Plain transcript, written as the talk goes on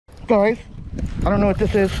Guys, I don't know what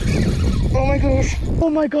this is. Oh my gosh. Oh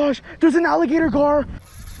my gosh. There's an alligator gar.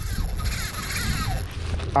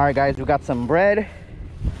 All right, guys, we got some bread.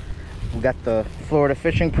 We got the Florida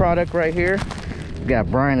fishing product right here. We got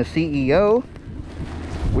Brian, the CEO.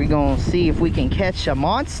 We're gonna see if we can catch a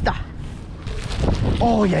monster.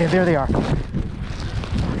 Oh yeah, there they are.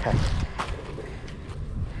 Okay.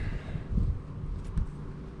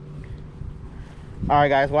 All right,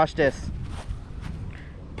 guys, watch this.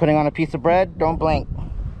 Putting on a piece of bread, don't blink.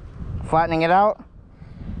 Flattening it out.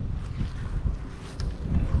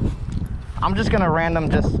 I'm just gonna random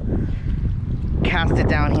just cast it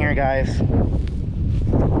down here, guys.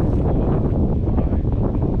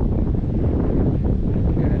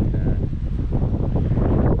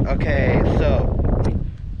 Okay, so.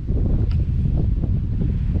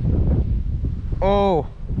 Oh,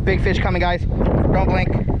 big fish coming, guys. Don't blink.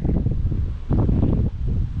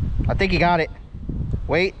 I think he got it.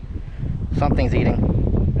 Wait, something's eating.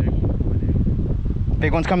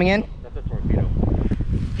 Big one's coming in. That's a torpedo.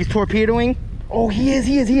 He's torpedoing. Oh, he is.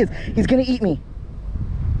 He's gonna eat me.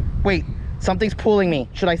 Wait, something's pulling me.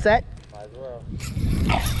 Should I set? Might as well.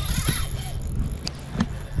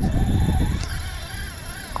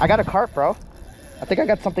 I got a carp, bro. I think I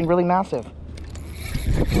got something really massive.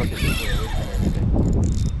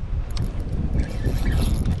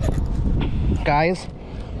 Guys,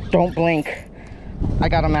 don't blink. I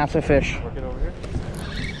got a massive fish. Working over here.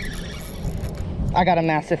 I got a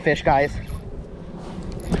massive fish, guys.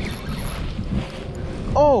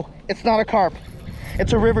 Oh, it's not a carp.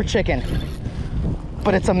 It's a river chicken.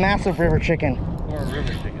 But it's a massive river chicken. Or a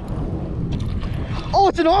river chicken. Oh,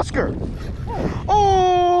 it's an Oscar.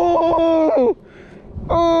 Oh!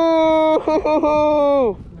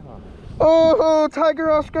 Oh! Oh,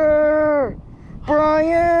 Tiger Oscar!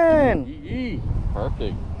 Brian!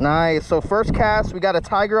 Perfect. Nice. So first cast, we got a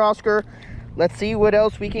Tiger Oscar. Let's see what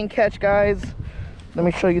else we can catch, guys. Let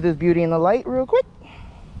me show you this beauty in the light real quick.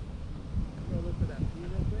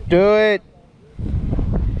 Do it.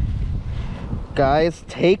 Guys,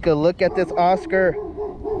 take a look at this Oscar.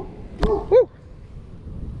 Woo.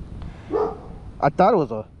 I thought it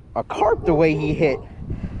was a carp the way he hit.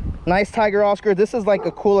 Nice Tiger Oscar. This is like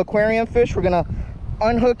a cool aquarium fish. We're gonna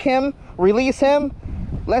unhook him, release him.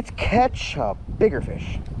 Let's catch a bigger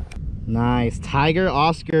fish. Nice Tiger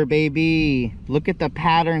Oscar, baby. Look at the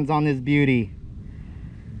patterns on this beauty.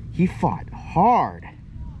 He fought hard.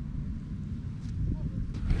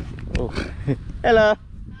 Oh. Hello.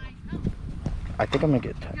 I think I'm gonna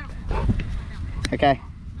get that. Okay.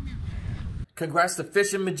 Congrats to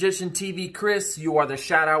Fishing Magician TV Chris. You are the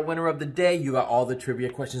shout out winner of the day. You got all the trivia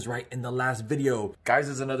questions right in the last video. Guys,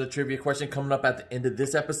 there's another trivia question coming up at the end of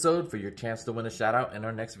this episode for your chance to win a shout out in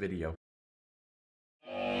our next video.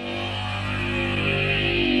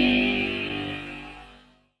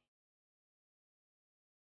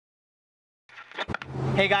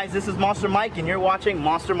 Hey guys, this is Monster Mike and you're watching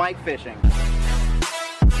Monster Mike Fishing.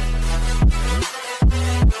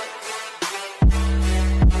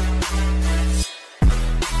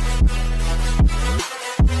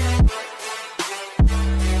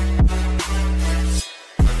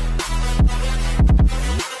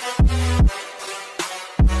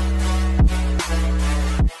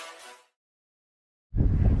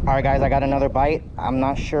 All right, guys, I got another bite. I'm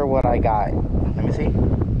not sure what I got. Let me see. Oh,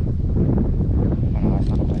 no, that's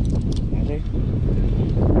not a bite. Let me see.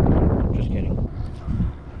 Just kidding.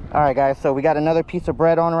 All right, guys, so we got another piece of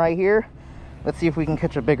bread on right here. Let's see if we can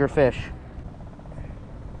catch a bigger fish.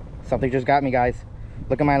 Something just got me, guys.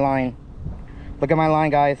 Look at my line. Look at my line,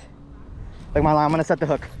 guys. Look at my line. I'm gonna set the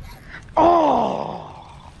hook. Oh!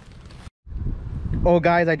 Oh,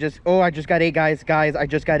 guys, I just got 8, guys. I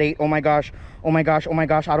just got 8. Oh my gosh. Oh my gosh. Oh my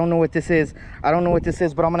gosh. I don't know what this is. I don't know what this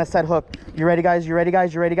is, but I'm gonna set hook. You ready, guys? You ready,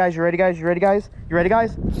 guys? You ready, guys? You ready, guys? You ready, guys? You ready,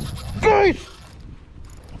 guys? Guys!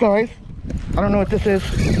 Guys, I don't know what this is.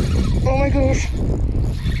 Oh my gosh.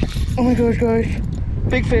 Oh my gosh, guys.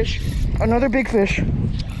 Big fish. Another big fish.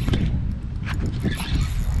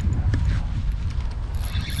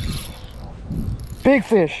 Big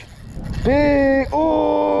fish. Big.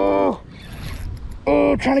 Oh!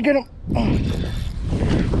 Oh, trying to get him. Oh.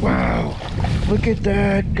 Wow. Look at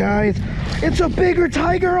that, guys. It's a bigger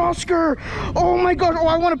Tiger Oscar. Oh my gosh. Oh,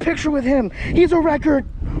 I want a picture with him. He's a record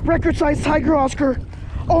size Tiger Oscar.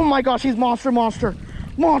 Oh my gosh, he's monster. Monster.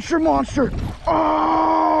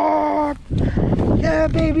 Oh, yeah,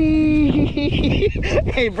 baby.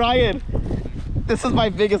 Hey, Brian. This is my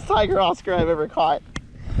biggest Tiger Oscar I've ever caught.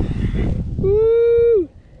 Woo.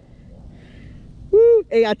 Woo.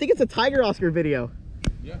 Hey, I think it's a Tiger Oscar video.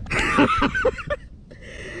 Yeah.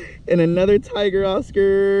 And another tiger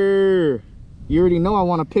Oscar. You already know I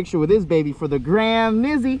want a picture with this baby for the gram,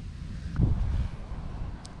 Nizzy.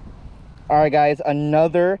 All right, guys,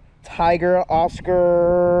 another tiger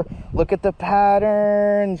Oscar. Look at the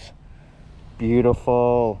patterns.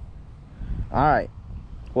 Beautiful. All right.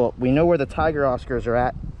 Well, we know where the tiger Oscars are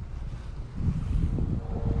at.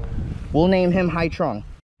 We'll name him Hytrong.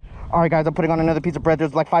 All right, guys, I'm putting on another piece of bread.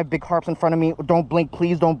 There's like 5 big carps in front of me. Don't blink,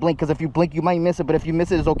 please don't blink, because if you blink, you might miss it. But if you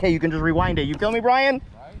miss it, it's okay. You can just rewind it. You feel me, Brian?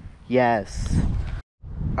 Right. Yes.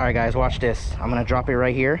 All right, guys, watch this. I'm gonna drop it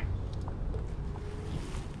right here.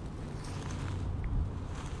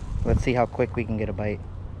 Let's see how quick we can get a bite.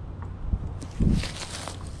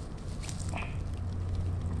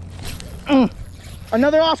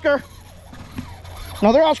 Another Oscar.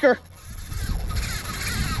 Another Oscar.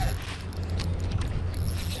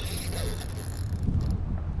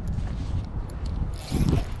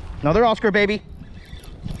 Another Oscar, baby.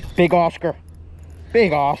 Big Oscar.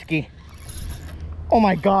 Big Osky. Oh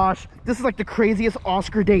my gosh. This is like the craziest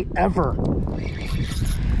Oscar day ever.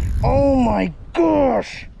 Oh my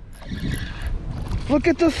gosh. Look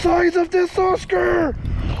at the size of this Oscar.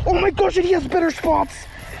 Oh my gosh, and he has better spots.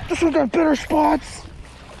 This one got better spots.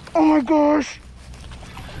 Oh my gosh.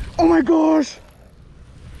 Oh my gosh.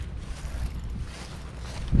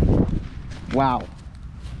 Wow.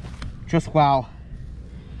 Just wow.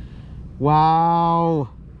 Wow.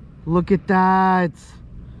 Look at that.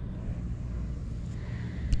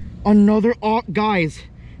 Another, guys,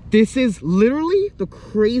 this is literally the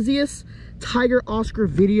craziest tiger Oscar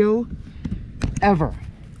video ever.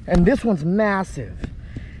 And this one's massive.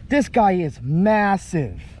 This guy is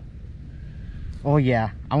massive. Oh yeah,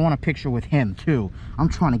 I want a picture with him too. I'm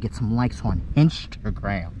trying to get some likes on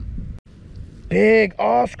Instagram. Big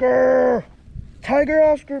Oscar. Tiger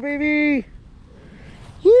Oscar, baby.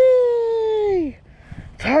 Yay!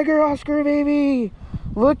 Tiger Oscar, baby.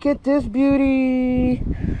 Look at this beauty.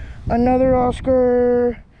 Another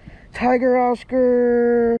Oscar. Tiger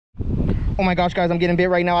Oscar. Oh my gosh, guys, I'm getting bit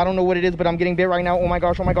right now. I don't know what it is, but I'm getting bit right now. Oh my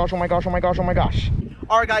gosh, oh my gosh, oh my gosh, oh my gosh, oh my gosh.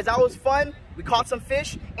 All right, guys, that was fun. We caught some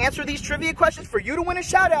fish. Answer these trivia questions for you to win a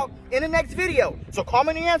shout out in the next video. So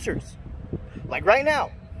comment your answers. Like right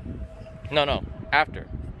now. No, after.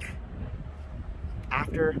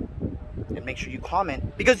 After, and make sure you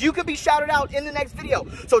comment, because you could be shouted out in the next video.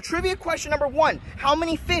 So trivia question number 1, how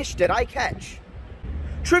many fish did I catch?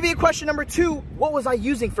 Trivia question number 2, what was I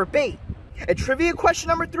using for bait? And trivia question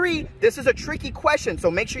number 3, this is a tricky question, so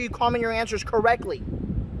make sure you comment your answers correctly.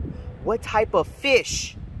 What type of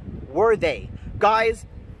fish were they? Guys,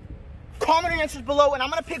 comment your answers below, and I'm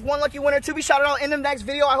going to pick one lucky winner to be shouted out in the next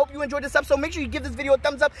video. I hope you enjoyed this episode. Make sure you give this video a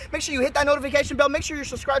thumbs up. Make sure you hit that notification bell. Make sure you're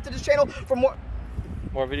subscribed to this channel for more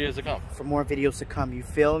videos to come. For more videos to come, you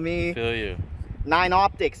feel me? Feel you. 9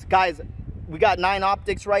 Optics. Guys, we got 9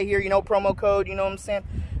 Optics right here, you know, promo code, you know what I'm saying?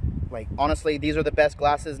 Like, honestly, these are the best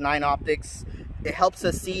glasses, 9 Optics. It helps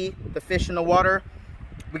us see the fish in the water.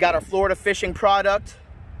 We got our Florida fishing product.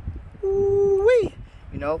 Ooh-wee.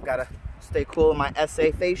 You know, gotta stay cool with my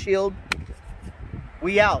SA face shield.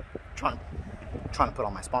 We out. Trying to put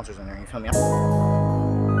all my sponsors in there, you feel me?